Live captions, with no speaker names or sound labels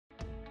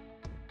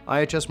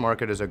IHS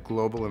Markit is a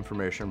global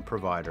information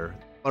provider.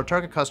 Our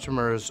target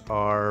customers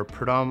are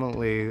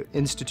predominantly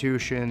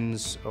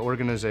institutions,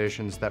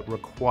 organizations that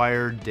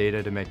require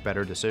data to make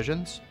better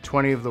decisions.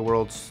 20 of the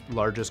world's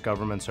largest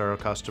governments are our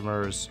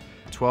customers.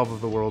 12 of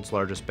the world's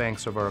largest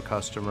banks are our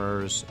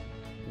customers.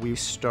 We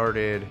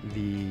started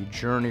the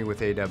journey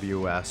with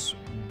AWS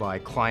by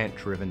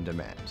client-driven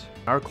demand.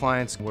 Our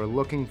clients were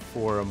looking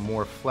for a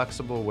more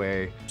flexible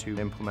way to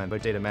implement a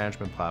data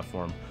management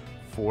platform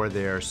for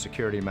their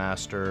security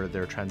master,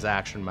 their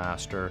transaction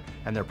master,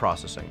 and their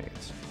processing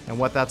needs. And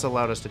what that's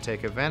allowed us to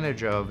take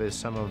advantage of is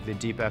some of the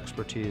deep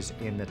expertise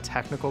in the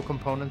technical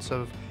components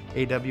of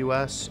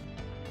AWS.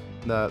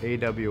 The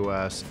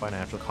AWS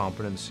Financial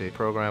Competency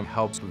program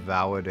helps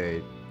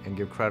validate and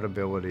give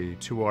credibility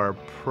to our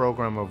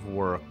program of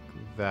work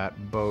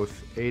that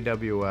both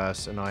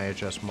AWS and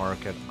IHS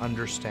Markit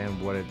understand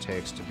what it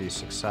takes to be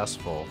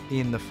successful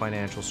in the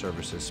financial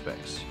services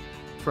space.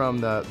 From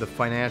the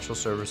financial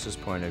services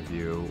point of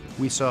view,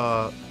 we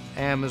saw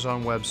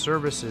Amazon Web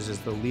Services as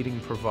the leading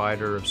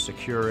provider of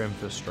secure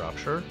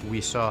infrastructure.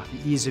 We saw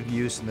the ease of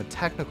use and the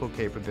technical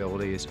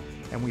capabilities,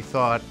 and we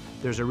thought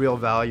there's a real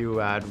value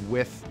add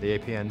with the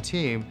APN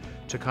team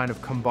to kind of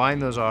combine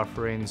those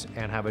offerings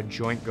and have a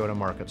joint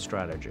go-to-market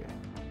strategy.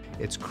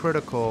 It's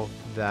critical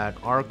that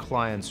our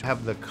clients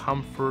have the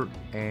comfort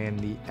and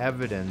the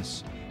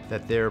evidence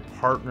that their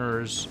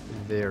partners,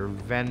 their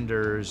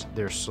vendors,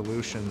 their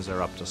solutions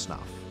are up to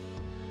snuff.